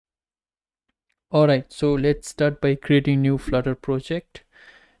All right, so let's start by creating new Flutter project.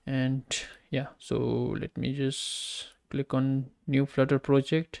 And yeah, so let me just click on new Flutter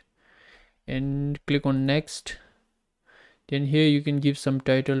project and click on next. Then here you can give some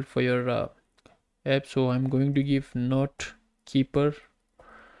title for your app. So I'm going to give NoteKeeper,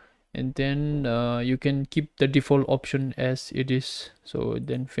 and then you can keep the default option as it is. So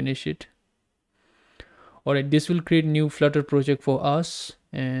then finish it. All right, this will create new Flutter project for us,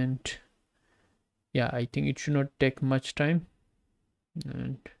 and yeah, I think it should not take much time.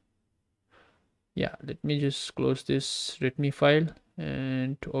 And yeah, let me just close this readme file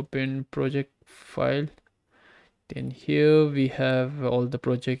and open project file. Then here we have all the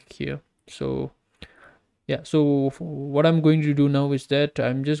project here. So yeah, so what I'm going to do now is that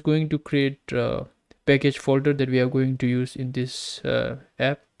I'm just going to create a package folder that we are going to use in this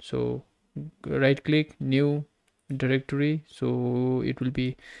app. So right click, new directory, so it will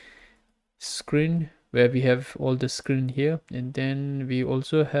be screen, where we have all the screen here, and then we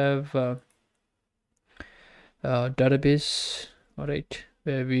also have database. All right,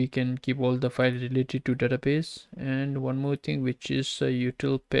 where we can keep all the file related to database, and one more thing, which is a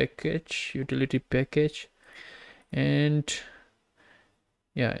utility package. And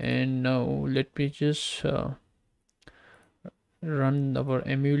yeah, and now let me just run our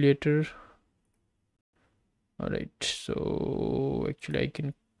emulator. All right, so actually I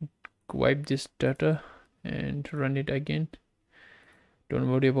can wipe this data and run it again. Don't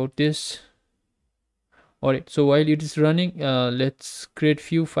worry about this. All right, so while it is running, let's create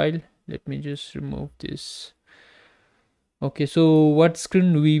few file. Let me just remove this. Okay, so what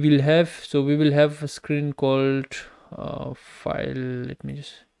screen we will have? So we will have a screen called file. Let me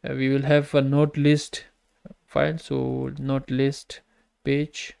just we will have a note list file. So note list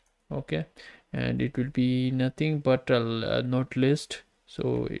page. Okay, and it will be nothing but a note list.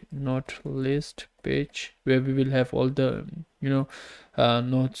 So note list page, where we will have all the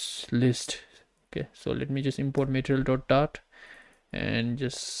notes list. Okay, so let me just import material.dart and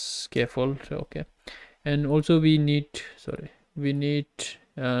just scaffold. Okay, and also we need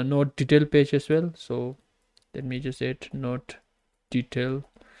note detail page as well. So let me just add note detail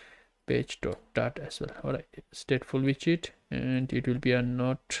page.dart as well. All right, stateful widget, and it will be a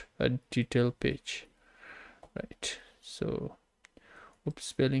detail page. Right, so oops,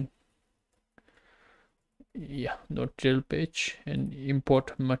 spelling. Yeah, note detail page, and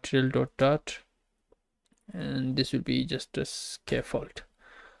import material.dart, and this will be just a scaffold.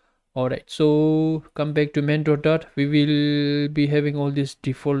 All right, so come back to main.dart. We will be having all this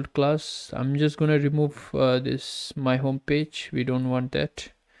default class. I'm just gonna remove this my home page. We don't want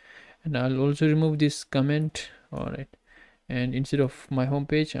that, and I'll also remove this comment. All right, and instead of my home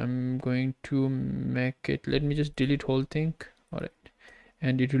page, I'm going to make it, let me just delete whole thing. All right,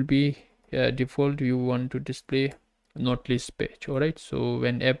 and it will be default. You want to display not list page. All right, so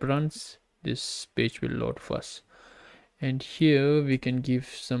when app runs, this page will load first, and here we can give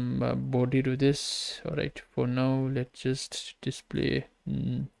some body to this. All right, for now let's just display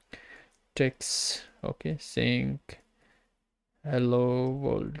text, okay, saying hello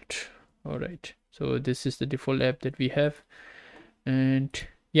world. All right, so this is the default app that we have. And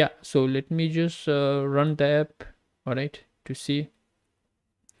yeah, so let me just run the app, all right, to see.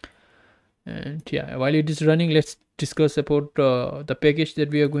 And yeah, while it is running, let's discuss about the package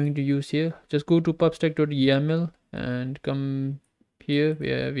that we are going to use here. Just go to pubstack.yaml and come here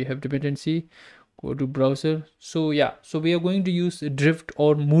where we have dependency. Go to browser. So yeah, so we are going to use drift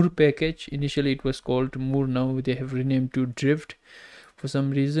or moor package. Initially it was called moor, now they have renamed to drift for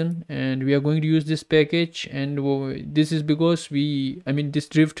some reason, and we are going to use this package. And this is because this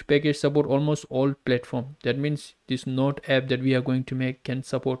drift package support almost all platform. That means this Node app that we are going to make can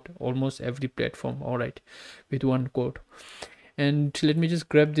support almost every platform, all right, with one code. And let me just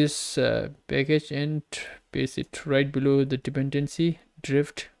grab this package and paste it right below the dependency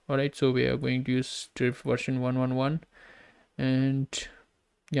drift. All right, so we are going to use drift version 1.1.1, and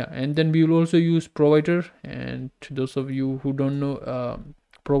yeah, and then we will also use provider. And those of you who don't know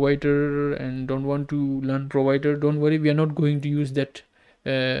provider and don't want to learn provider, don't worry, we are not going to use that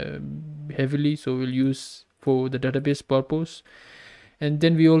heavily. So we'll use for the database purpose. And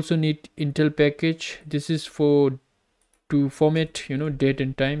then we also need Intel package. This is for to format date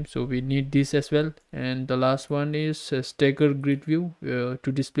and time, so we need this as well. And the last one is stagger grid view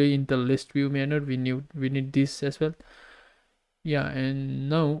to display in the list view manner. We need this as well. Yeah, and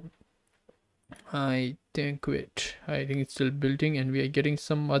now I think it's still building, and we are getting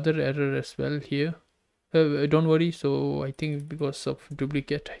some other error as well here. Don't worry, so I think because of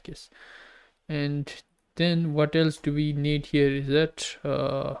duplicate, I guess. And then what else do we need here is that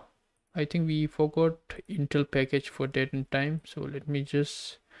I think we forgot Intel package for date and time, so let me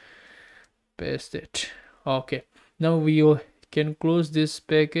just paste it. Okay, now we can close this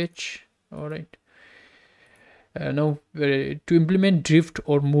package. All right. Now to implement drift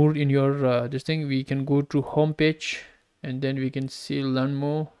or moor in your this thing, we can go to home page and then we can see learn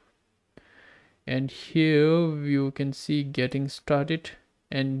more, and here you can see getting started.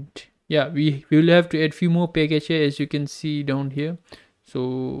 And yeah, we will have to add few more packages, as you can see down here.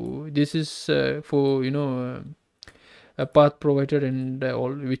 So this is for a path provider and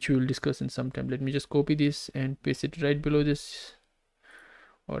all, which we will discuss in some time. Let me just copy this and paste it right below this.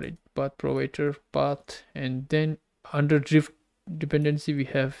 All right, path provider, path, and then under drift dependency we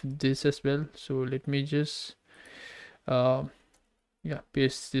have this as well. So let me just yeah,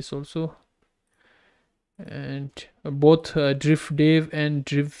 paste this also. And both drift dev and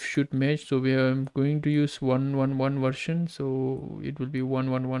drift should match, so we are going to use 1.1.1 version, so it will be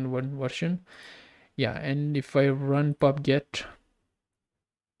 1.1.1 version. Yeah, and if I run pub-get,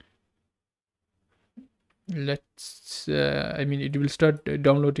 let's I mean, it will start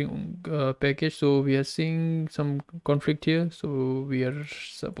downloading package. So we are seeing some conflict here, so we are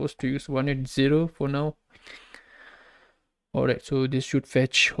supposed to use 1.8.0 for now. All right, so this should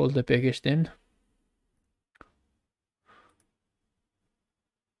fetch all the package then.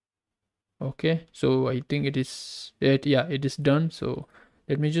 Okay, so I think it is it. Yeah, it is done. So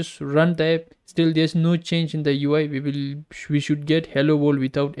let me just run the app. Still there's no change in the UI. We should get hello world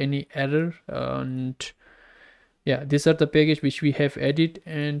without any error. And yeah, these are the package which we have added.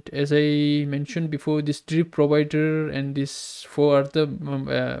 And as I mentioned before, this drift provider and this four are the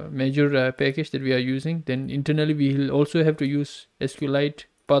major package that we are using. Then internally we will also have to use SQLite,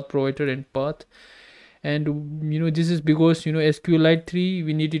 path provider, and path. And this is because SQLite 3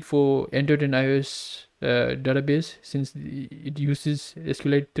 we need it for Android and iOS database, since it uses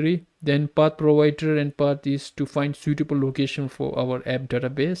SQLite 3. Then path provider and path is to find suitable location for our app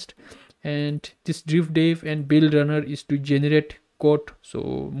database, and this drift dev and build runner is to generate code.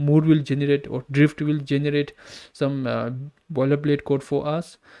 So moor will generate, or drift will generate some boilerplate code for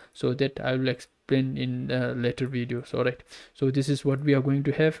us, so that I will explain in later videos. All right, so this is what we are going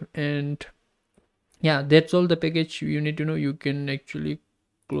to have. And yeah, that's all the package you need to know. You can actually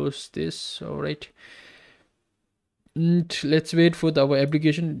close this. All right, and let's wait for our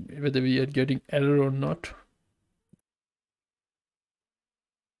application, whether we are getting error or not.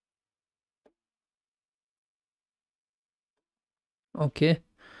 Okay,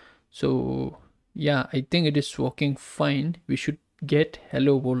 so yeah, I think it is working fine. We should get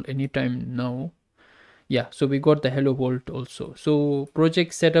hello world anytime now. Yeah, so we got the hello world also. So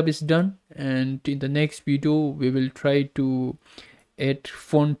project setup is done, and in the next video we will try to add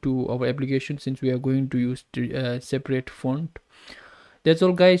font to our application, since we are going to use separate font. That's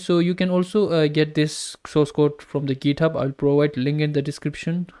all, guys. So you can also get this source code from the GitHub. I'll provide link in the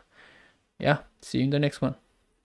description. Yeah, see you in the next one.